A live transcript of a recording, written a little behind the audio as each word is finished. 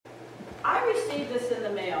I received this in the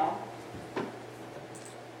mail,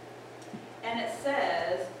 and it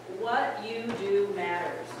says, what you do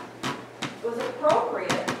matters. It was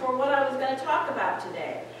appropriate for what I was going to talk about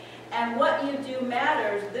today. And what you do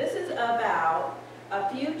matters. This is about a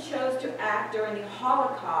few chose to act during the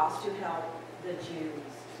Holocaust to help the Jews.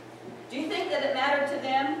 Do you think that it mattered to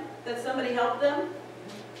them that somebody helped them?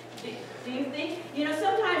 Do you think? You know,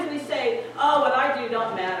 sometimes we say, oh, what I do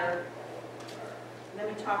don't matter. Let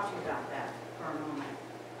me talk to you about that for a moment.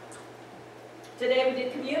 Today we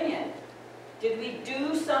did communion. Did we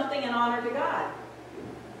do something in honor to God?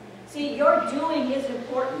 See, your doing is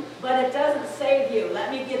important, but it doesn't save you.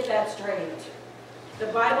 Let me get that straight. The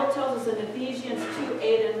Bible tells us in Ephesians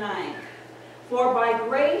 2:8 and 9, for by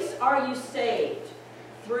grace are you saved,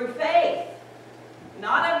 through faith,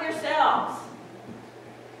 not of yourselves.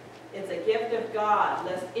 It's a gift of God,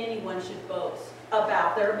 lest anyone should boast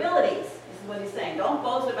about their abilities. This is what he's saying. Don't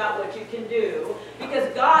boast about what you can do, because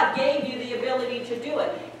God gave you the ability to do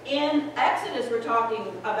it. In Exodus, we're talking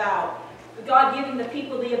about God giving the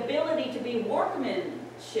people the ability to be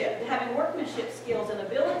workmanship, having workmanship skills and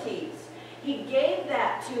abilities. He gave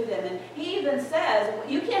that to them, and he even says,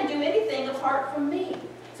 you can't do anything apart from me.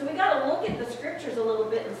 So we got to look at the scriptures a little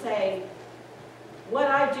bit and say, what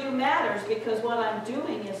I do matters, because what I'm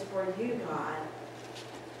doing is for you, God.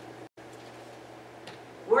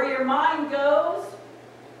 Where your mind goes,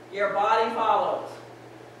 your body follows.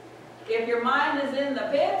 If your mind is in the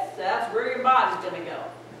pits, that's where your body's going to go.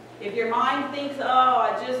 If your mind thinks, oh,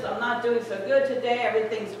 I'm not doing so good today,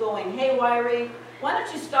 everything's going haywire, why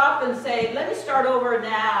don't you stop and say, let me start over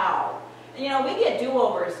now. And, you know, we get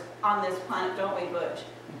do-overs on this planet, don't we, Butch?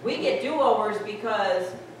 We get do-overs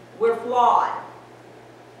because we're flawed.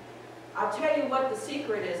 I'll tell you what the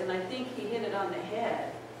secret is, and I think he hit it on the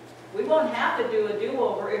head. We won't have to do a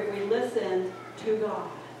do-over if we listen to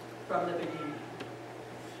God from the beginning.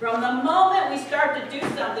 From the moment we start to do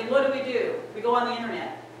something, what do? We go on the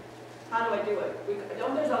internet. How do I do it?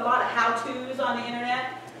 There's a lot of how-tos on the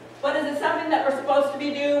internet. But is it something that we're supposed to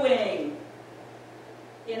be doing?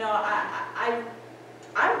 You know, I'm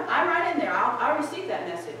right in there. I'll receive that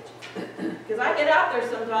message. Because I get out there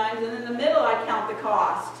sometimes, and in the middle I count the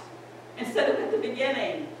cost. Instead of at the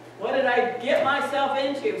beginning. What did I get myself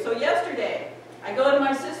into? So yesterday, I go to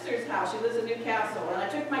my sister's house. She lives in Newcastle. And I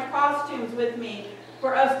took my costumes with me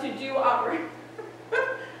for us to do our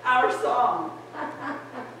song.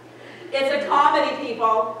 It's a comedy,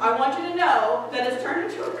 people. I want you to know that it's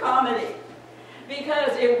turned into a comedy.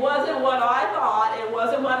 Because it wasn't what I thought. It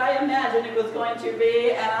wasn't what I imagined it was going to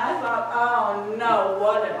be. And I thought, oh no,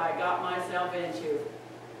 what have I got myself into?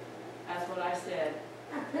 That's what I said.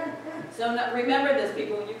 So remember this,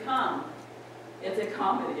 people, when you come. It's a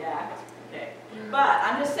comedy act. Okay. But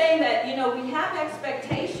I'm just saying that, you know, we have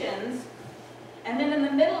expectations. And then in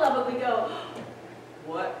the middle of it we go,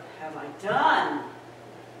 what have I done?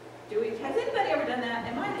 Has anybody ever done that?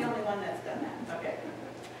 Am I the only one that's done that? Okay.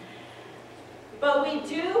 But we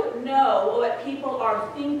do know what people are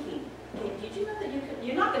thinking. Okay, did you know that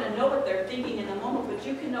you're not going to know what they're thinking in a moment, but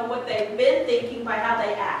you can know what they've been thinking by how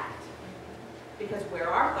they act. Because where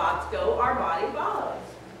our thoughts go, our body follows.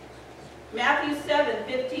 Matthew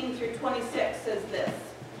 7:15 through 26 says this,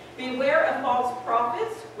 beware of false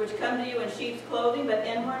prophets, which come to you in sheep's clothing, but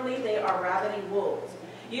inwardly they are ravening wolves.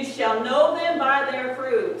 You shall know them by their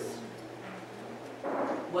fruits.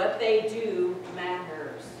 What they do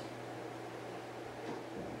matters.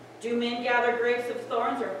 Do men gather grapes of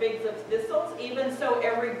thorns or figs of thistles? Even so,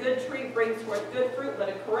 every good tree brings forth good fruit, but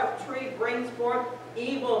a corrupt tree brings forth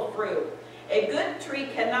evil fruit. A good tree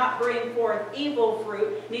cannot bring forth evil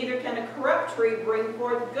fruit, neither can a corrupt tree bring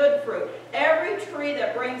forth good fruit. Every tree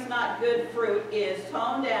that brings not good fruit is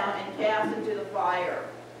toned down and cast into the fire.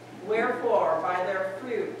 Wherefore, by their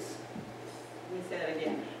fruits, let me say that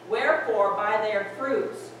again. Wherefore, by their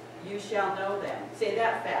fruits, you shall know them. Say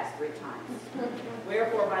that fast 3 times.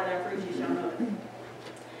 Wherefore, by their fruits, you shall know them.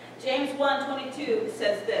 James 1:22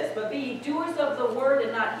 says this, but be ye doers of the word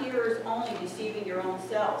and not hearers only, deceiving your own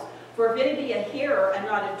selves. For if any be a hearer and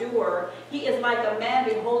not a doer, he is like a man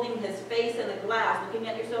beholding his face in a glass, looking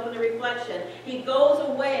at yourself in the reflection. He goes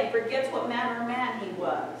away and forgets what manner of man he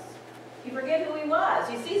was. He forget who he was.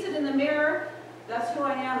 He sees it in the mirror. That's who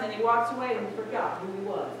I am. Then he walks away and he forgot who he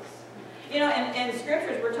was. You know, in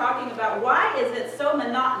scriptures we're talking about why is it so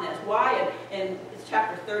monotonous? Why in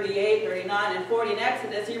chapter 38, 39, and 40 in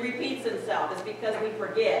Exodus he repeats himself. It's because we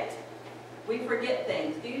forget. We forget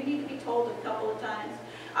things. Do you need to be told a couple of times?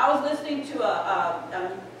 I was listening to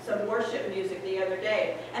some worship music the other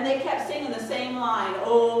day, and they kept singing the same line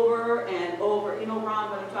over and over. You know, Ron,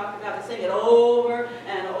 what I'm talking about? They sing it over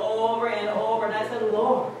and over and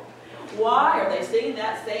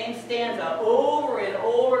that same stanza over and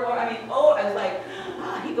over and over. I mean, oh, I was like,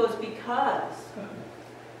 he goes, because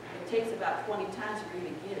it takes about 20 times for you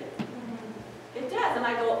to get it. It does. And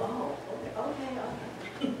I go, oh,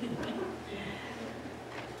 okay.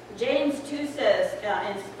 James 2 says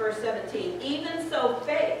in verse 17, even so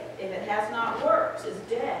faith, if it has not works, is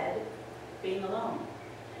dead, being alone.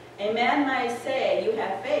 A man may say, you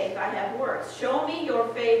have faith, I have works. Show me your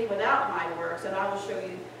faith without my works, and I will show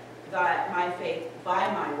you my faith by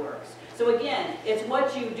my works. So again, it's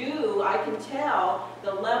what you do. I can tell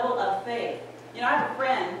the level of faith. You know, I have a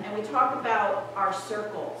friend, and we talk about our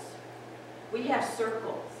circles. We have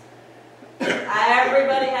circles.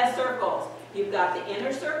 Everybody has circles. You've got the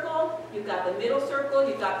inner circle, you've got the middle circle,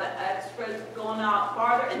 you've got the extra going out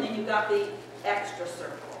farther, and then you've got the extra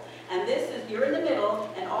circle. And this is, you're in the middle,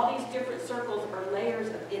 and all these different circles are layers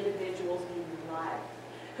of individuals in your life.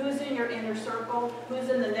 Who's in your inner circle? Who's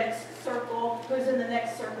in the next circle? Who's in the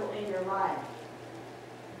next circle in your life?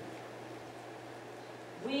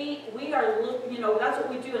 We are, you know, that's what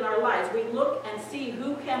we do in our lives. We look and see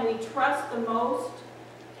who can we trust the most,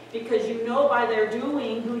 because you know by their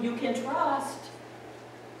doing who you can trust.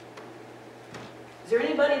 Is there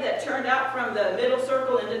anybody that turned out from the middle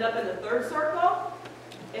circle and ended up in the third circle?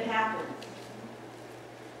 It happens.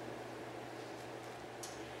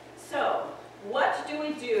 So, what do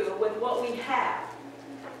we do with what we have,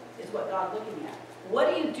 is what God's looking at.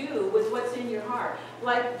 What do you do with what's in your heart?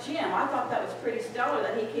 Like Jim, I thought that was pretty stellar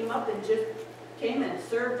that he came up and just came and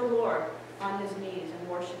served the Lord on his knees and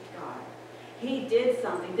worshiped God. He did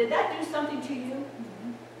something. Did that do something to you?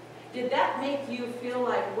 Mm-hmm. Did that make you feel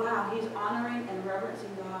like, wow, he's honoring and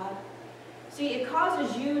reverencing God? See, it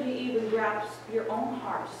causes you to even grasp your own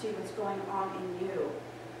heart to see what's going on in you.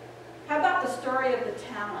 How about the story of the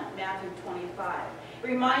talent, Matthew 25? It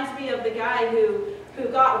reminds me of the guy who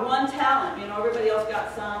got one talent. You know, everybody else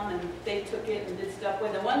got some, and they took it and did stuff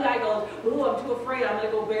with it. One guy goes, ooh, I'm too afraid, I'm going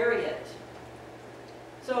to go bury it.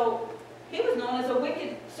 So he was known as a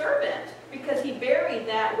wicked servant because he buried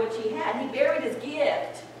that which he had. He buried his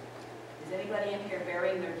gift. Is anybody in here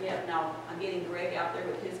burying their gift? Now, I'm getting Greg out there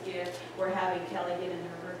with his gift. We're having Kelly get into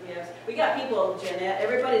her gifts. We got people, Jeanette,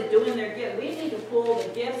 everybody's doing their gift. We need to pull the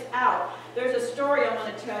gifts out. There's a story I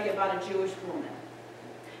want to tell you about a Jewish woman.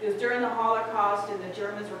 It was during the Holocaust, and the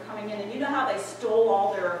Germans were coming in, and you know how they stole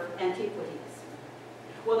all their antiquities?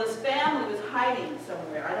 Well, this family was hiding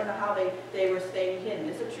somewhere. I don't know how they were staying hidden.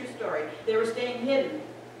 It's a true story. They were staying hidden.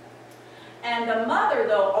 And the mother,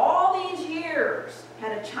 though, all these years,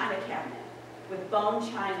 had a china cabinet with bone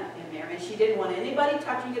china in there, and she didn't want anybody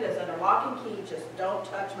touching it. It's under lock and key. Just don't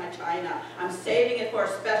touch my china. I'm saving it for a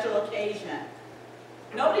special occasion.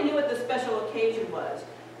 Nobody knew what the special occasion was,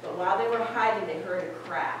 but while they were hiding, they heard a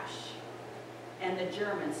crash, and the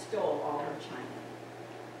Germans stole all her china.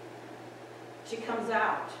 She comes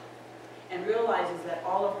out and realizes that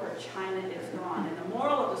all of her china is gone. And the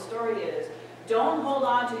moral of the story is, don't hold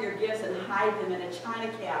on to your gifts and hide them in a china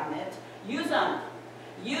cabinet. Use them.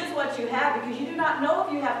 Use what you have, because you do not know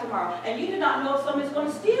if you have tomorrow, and you do not know if somebody's going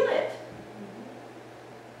to steal it.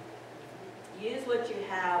 Use what you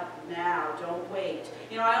have now. Don't wait.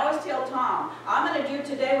 You know, I always tell Tom, I'm going to do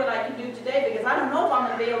today what I can do today, because I don't know if I'm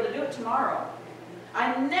going to be able to do it tomorrow.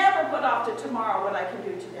 I never put off to tomorrow what I can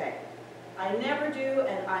do today. I never do,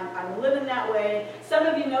 and I'm living that way. Some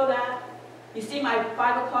of you know that. You see my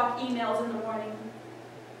 5 o'clock emails in the morning.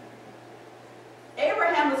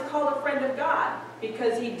 Abraham was called a friend of God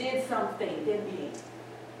because he did something, didn't he?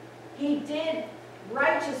 He did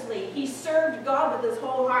righteously. He served God with his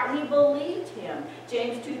whole heart. He believed him.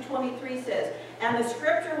 James 2:23 says, and the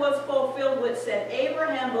scripture was fulfilled which said,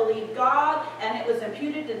 Abraham believed God, and it was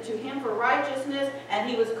imputed unto him for righteousness, and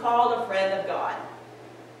he was called a friend of God.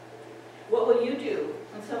 What will you do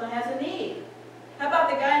when someone has a need? How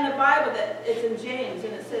about the guy in the Bible that it's in James,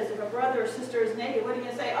 and it says, if a brother or sister is naked, what are you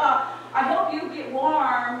going to say? Oh, I hope you get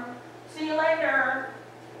warm. See you later.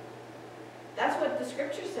 That's what the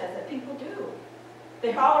scripture says that people do.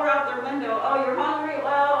 They holler out their window, oh, you're hungry?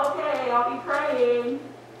 Well, okay, I'll be praying.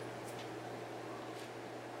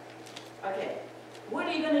 Okay, what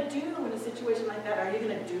are you going to do in a situation like that? Are you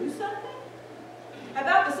going to do something? How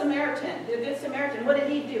about the Samaritan, the Good Samaritan? What did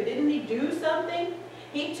he do? Didn't he do something?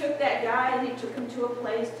 He took that guy and he took him to a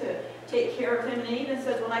place to take care of him. And he even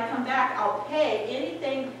says, when I come back, I'll pay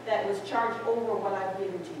anything that was charged over what I've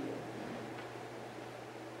given to you.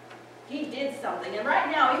 He did something. And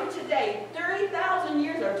right now, even today, 30,000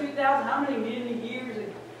 years, or 2,000, how many years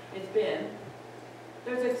it's been,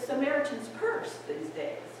 there's a Samaritan's Purse these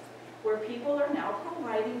days, where people are now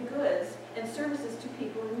providing goods and services to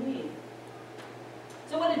people in need.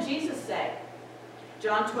 So what did Jesus say?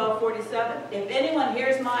 John 12:47. If anyone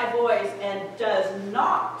hears my voice and does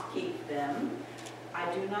not keep them,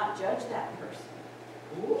 I do not judge that person.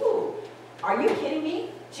 Ooh, are you kidding me?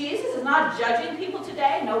 Jesus is not judging people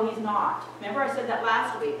today? No, he's not. Remember I said that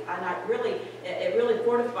last week, and it really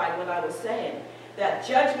fortified what I was saying. That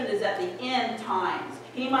judgment is at the end times.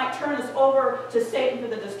 He might turn us over to Satan for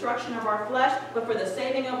the destruction of our flesh, but for the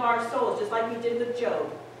saving of our souls, just like he did with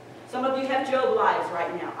Job. Some of you have Job lives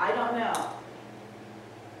right now. I don't know.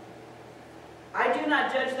 I do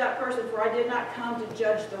not judge that person, for I did not come to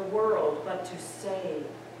judge the world, but to save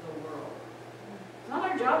the world. It's not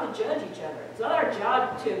our job to judge each other. It's not our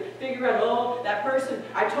job to figure out, oh, that person,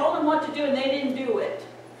 I told them what to do and they didn't do it.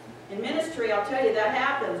 In ministry, I'll tell you, that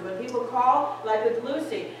happens. When people call, like with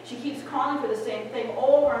Lucy, she keeps calling for the same thing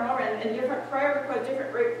over and over, and different prayer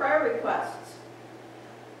requests.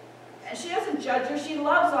 And she doesn't judge her. She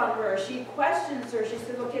loves on her. She questions her. She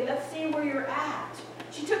says, okay, let's see where you're at.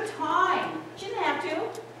 She took time. She didn't have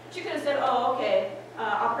to. She could have said, oh, okay,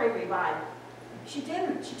 I'll pray for you, bye. She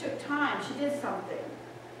didn't. She took time. She did something.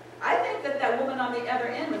 I think that woman on the other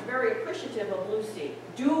end was very appreciative of Lucy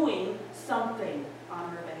doing something on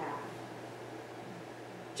her behalf.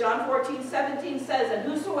 John 14:17 says, and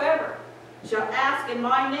whosoever shall ask in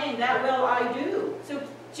my name, that will I do. So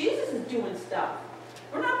Jesus is doing stuff.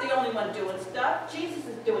 We're not the only one doing stuff. Jesus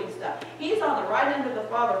is doing stuff. He's on the right end of the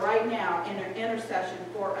Father right now in an intercession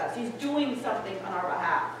for us. He's doing something on our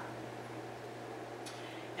behalf.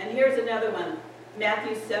 And here's another one,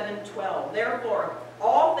 Matthew 7:12. Therefore,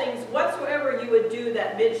 all things whatsoever you would do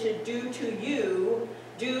that men should do to you,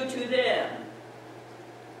 do to them.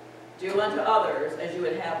 Do unto others as you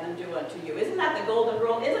would have them do unto you. Isn't that the golden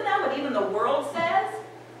rule? Isn't that what even the world says?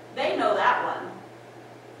 They know that one.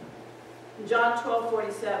 John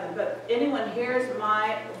 12:47. But anyone hears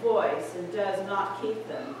my voice and does not keep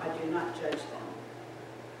them, I do not judge them.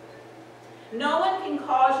 No one can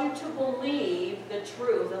cause you to believe the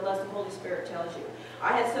truth unless the Holy Spirit tells you.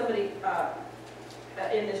 I had somebody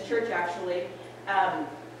in this church actually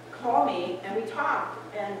call me, and we talked,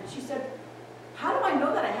 and she said, how do I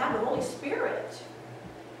know that I have the Holy Spirit?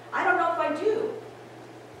 I don't know if I do.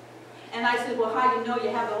 And I said, well, how you know you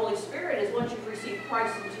have the Holy Spirit is once you've received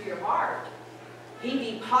Christ into your heart.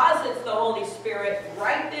 He deposits the Holy Spirit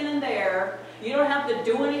right then and there. You don't have to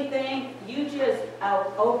do anything. You just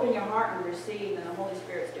open your heart and receive, and the Holy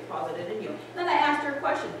Spirit's deposited in you. And then I asked her a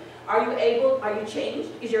question. Are you changed?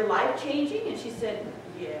 Is your life changing? And she said,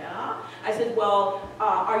 yeah. I said, well,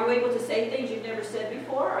 are you able to say things you've never said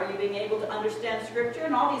before? Are you being able to understand Scripture?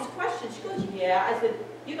 And all these questions. She goes, yeah. I said,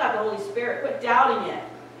 you got the Holy Spirit. Quit doubting it.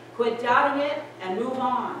 Quit doubting it and move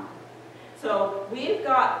on. So we've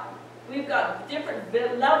got different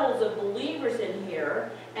levels of believers in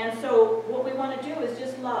here. And so what we want to do is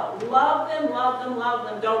just love. Love them, love them, love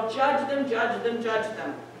them. Don't judge them, judge them, judge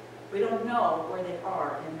them. We don't know where they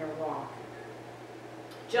are in their walk.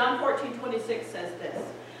 John 14:26 says this,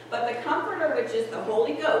 but the Comforter, which is the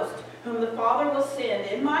Holy Ghost, whom the Father will send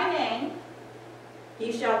in my name,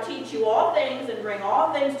 he shall teach you all things and bring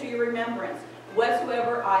all things to your remembrance,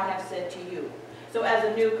 whatsoever I have said to you. So as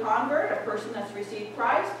a new convert, a person that's received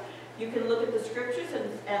Christ, you can look at the Scriptures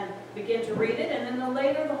and begin to read it, and then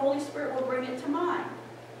later the Holy Spirit will bring it to mind.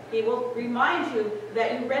 He will remind you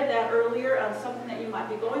that you read that earlier on something that you might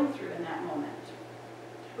be going through in that moment.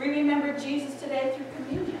 We remember Jesus today through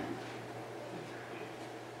communion.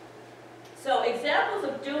 So examples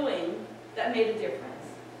of doing that made a difference.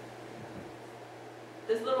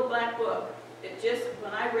 This little black book,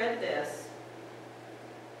 when I read this,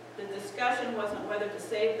 the discussion wasn't whether to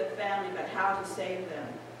save the family, but how to save them.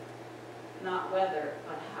 Not whether,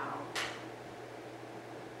 but how.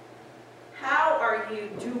 How are you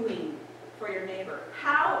doing for your neighbor?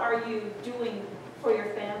 How are you doing for your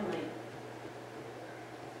family?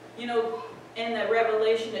 You know, in the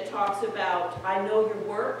Revelation it talks about, I know your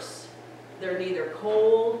works. They're neither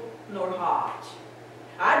cold nor hot.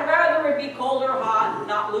 I'd rather it be cold or hot,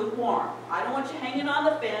 not lukewarm. I don't want you hanging on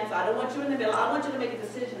the fence. I don't want you in the middle. I want you to make a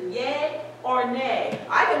decision, yay or nay.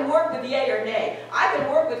 I can work with yay or nay. I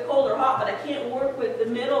can work with cold or hot, but I can't work with the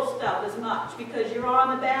middle stuff as much because you're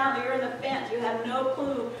on the bound, you're in the fence. You have no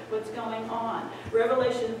clue what's going on.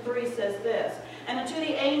 Revelation 3 says this, and unto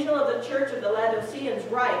the angel of the church of the Laodiceans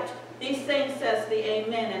write, these things says the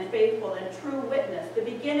Amen and faithful and true witness, the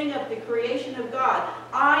beginning of the creation of God.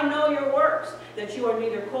 I know your works, that you are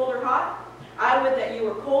neither cold or hot. I would that you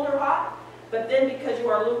were cold or hot, but then because you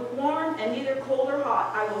are lukewarm and neither cold or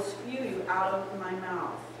hot, I will spew you out of my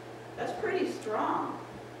mouth. That's pretty strong.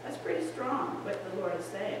 That's pretty strong, what the Lord is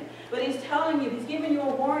saying. But he's telling you, he's giving you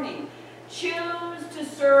a warning. Choose to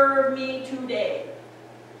serve me today.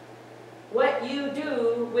 What you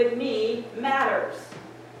do with me matters.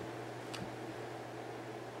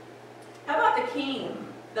 How about the king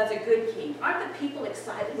that's a good king? Aren't the people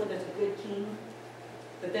excited when there's a good king?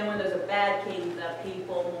 But then when there's a bad king, the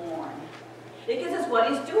people mourn. Because it's what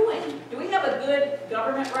he's doing. Do we have a good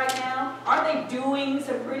government right now? Aren't they doing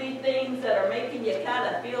some pretty things that are making you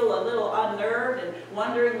kind of feel a little unnerved and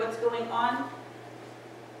wondering what's going on?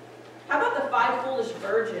 How about the 5 foolish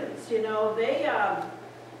virgins? You know, they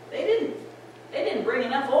didn't bring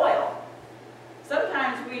enough oil.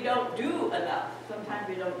 Sometimes we don't do enough. Sometimes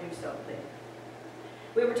we don't do something.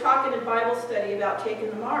 We were talking in Bible study about taking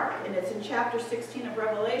the mark, and it's in chapter 16 of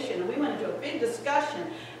Revelation. And we went into a big discussion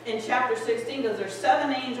in chapter 16 because there's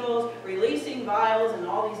 7 angels releasing vials and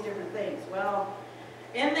all these different things. Well,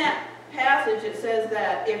 in that passage it says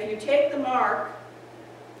that if you take the mark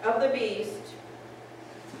of the beast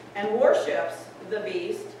and worships the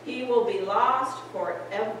beast, he will be lost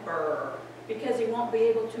forever because he won't be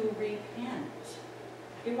able to repent.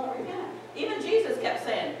 He won't repent. Even Jesus kept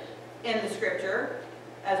saying in the scripture,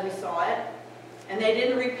 as we saw it, and they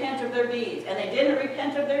didn't repent of their deeds, and they didn't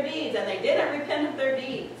repent of their deeds, and they didn't repent of their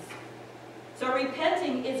deeds. So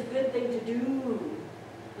repenting is a good thing to do.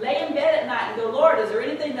 Lay in bed at night and go, Lord, is there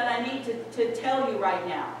anything that I need to tell you right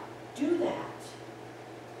now? Do that.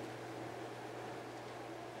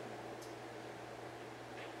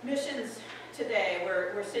 Missions today,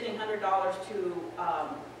 we're sending $100 to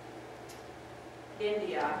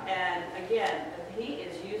India, and again, he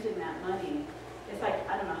is using that money. It's like,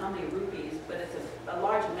 I don't know how many rupees, but it's a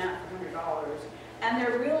large amount for $100. And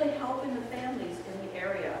they're really helping the families in the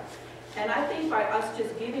area. And I think by us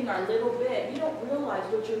just giving our little bit, you don't realize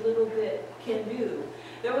what your little bit can do.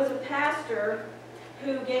 There was a pastor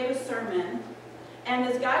who gave a sermon, and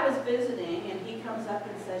this guy was visiting, and he comes up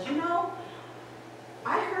and says, you know,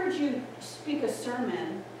 I heard you speak a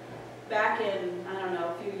sermon back in, I don't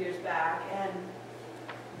know, a few years back, and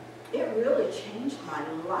it really changed my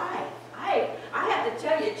life. I have to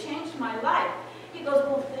tell you, it changed my life. He goes,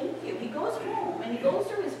 well, thank you. He goes home, and he goes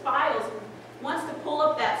through his files and wants to pull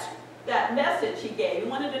up that message he gave. He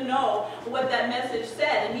wanted to know what that message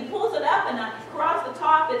said, and he pulls it up, and across the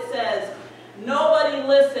top it says, nobody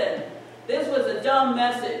listened. This was a dumb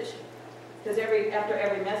message. Because after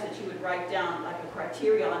every message, he would write down like a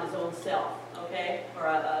criteria on his own self, okay, or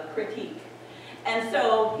a critique. And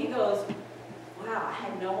so he goes, wow, I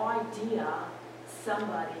had no idea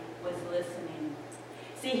somebody was listening.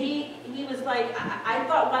 See, he was like, I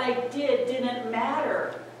thought what I did didn't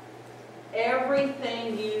matter.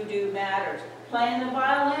 Everything you do matters. Playing the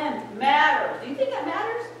violin matters. Do you think that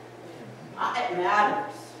matters? It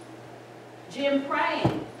matters. Jim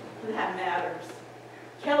praying, that matters.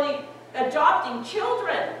 Kelly adopting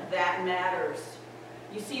children, that matters.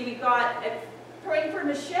 You see, we got praying for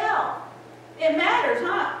Michelle. It matters,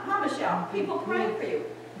 huh, Michelle? People praying for you.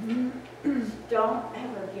 Don't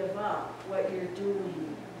ever give up what you're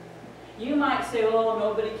doing. You might say, oh,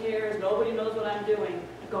 nobody cares, nobody knows what I'm doing.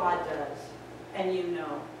 God does, and you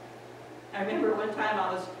know. I remember one time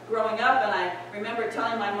I was growing up, and I remember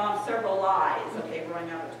telling my mom several lies. Okay, growing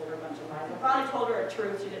up, I told her a bunch of lies. I finally told her a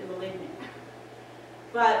truth. She didn't believe me.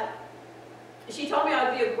 But she told me I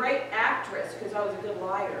would be a great actress because I was a good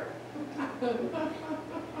liar.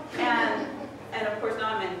 And of course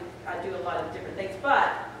now I do a lot of different things.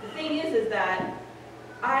 But the thing is that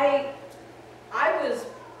I was,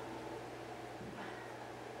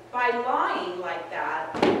 by lying like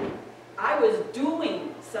that, I was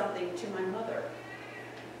doing something to my mother.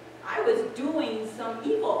 I was doing some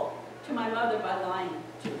evil to my mother by lying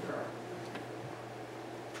to her.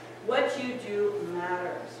 What you do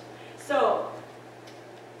matters. So,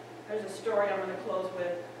 there's a story I'm going to close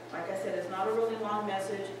with. Like I said, it's not a really long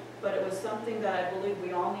message, but it was something that I believe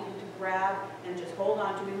we all needed to grab and just hold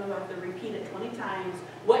on to. We don't have to repeat it 20 times.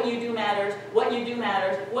 What you do matters, what you do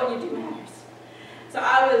matters, what you do matters. So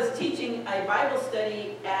I was teaching a Bible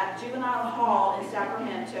study at Juvenile Hall in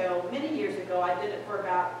Sacramento many years ago. I did it for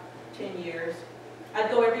about 10 years. I'd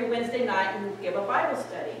go every Wednesday night and give a Bible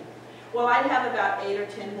study. Well, I'd have about 8 or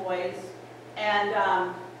 10 boys, and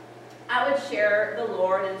I would share the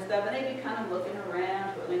Lord and stuff, and they'd be kind of looking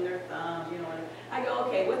around, twiddling their thumbs, you know. And I go,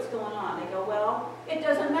 okay, what's going on? They go, well, it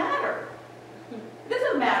doesn't matter. It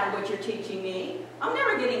doesn't matter what you're teaching me. I'm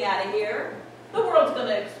never getting out of here. The world's going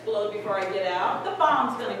to explode before I get out. The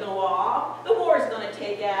bomb's going to go off. The war's going to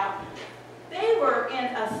take out. They were in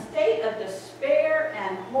a state of despair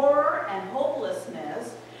and horror and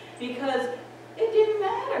hopelessness because it didn't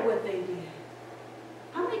matter what they did.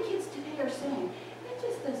 How many kids today are saying, it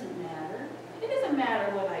just doesn't matter. It doesn't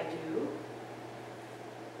matter what I do.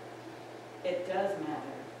 It does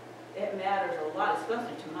matter. It matters a lot,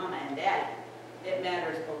 especially to Mama and Daddy. It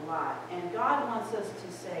matters a lot. And God wants us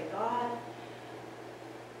to say, God,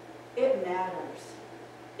 it matters.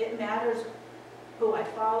 It matters who I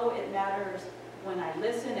follow. It matters when I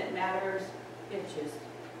listen. It matters. It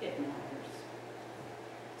matters.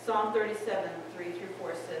 Psalm 37,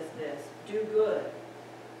 3-4 says this, do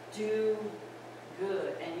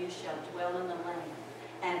good, and you shall dwell in the land,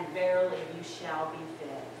 and verily you shall be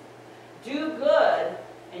fed. Do good,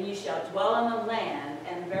 and you shall dwell in the land,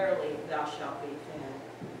 and verily thou shalt be fed.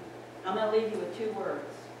 I'm going to leave you with 2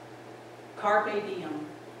 words. Carpe diem.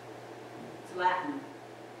 It's Latin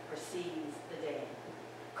for seize the day.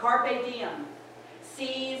 Carpe diem.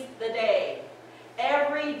 Seize the day.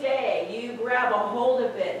 Every day you grab a hold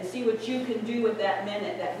of it and see what you can do with that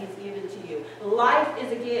minute that He's given to you. Life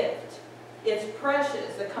is a gift. It's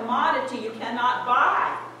precious, a commodity you cannot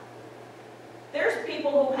buy. There's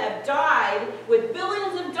people who have died with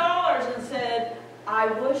billions of dollars and said, I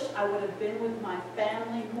wish I would have been with my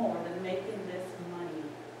family more than making this money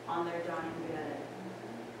on their dying bed.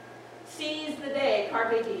 Seize the day,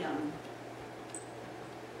 carpe diem.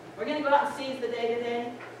 We're going to go out and seize the day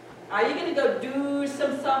today. Are you going to go do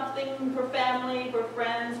something for family, for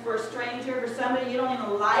friends, for a stranger, for somebody you don't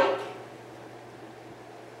even like?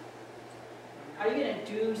 Are you going to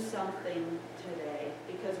do something today?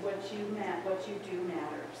 Because what you do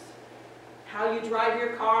matters. How you drive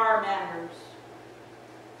your car matters.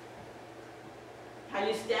 How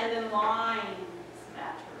you stand in lines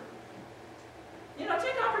matter. You know,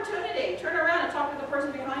 take opportunity. Turn around and talk to the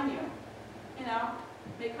person behind you. You know,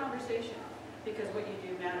 make conversation. Because what you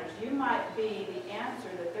do matters. You might be the answer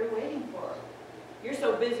that they're waiting for. You're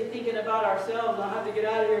so busy thinking about ourselves, I'll have to get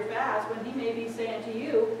out of here fast, when He may be saying to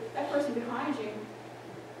you, that person behind you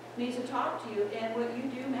needs to talk to you, and what you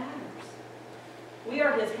do matters. We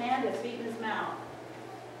are His hand, His feet, and His mouth.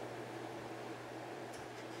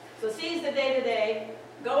 So seize the day today.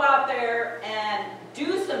 Go out there and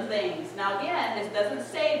do some things. Now again, this doesn't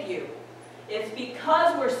save you. It's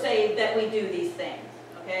because we're saved that we do these things.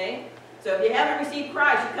 Okay? So if you haven't received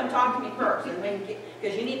Christ, you come talk to me first,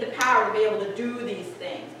 because you need the power to be able to do these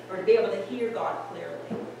things, or to be able to hear God clearly.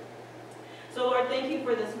 So Lord, thank you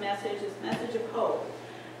for this message of hope.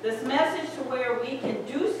 This message to where we can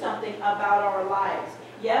do something about our lives.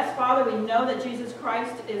 Yes, Father, we know that Jesus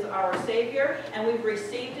Christ is our Savior, and we've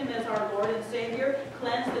received Him as our Lord and Savior,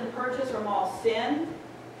 cleansed and purchased from all sin.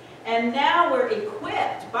 And now we're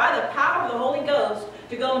equipped by the power of the Holy Ghost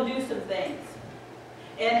to go and do some things.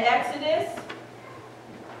 In Exodus,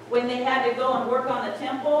 when they had to go and work on the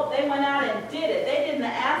temple, they went out and did it. They didn't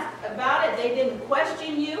ask about it. They didn't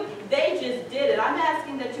question you. They just did it. I'm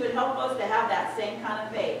asking that you would help us to have that same kind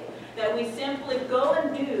of faith. That we simply go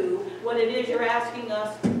and do what it is you're asking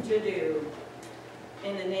us to do.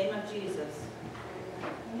 In the name of Jesus.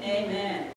 Amen.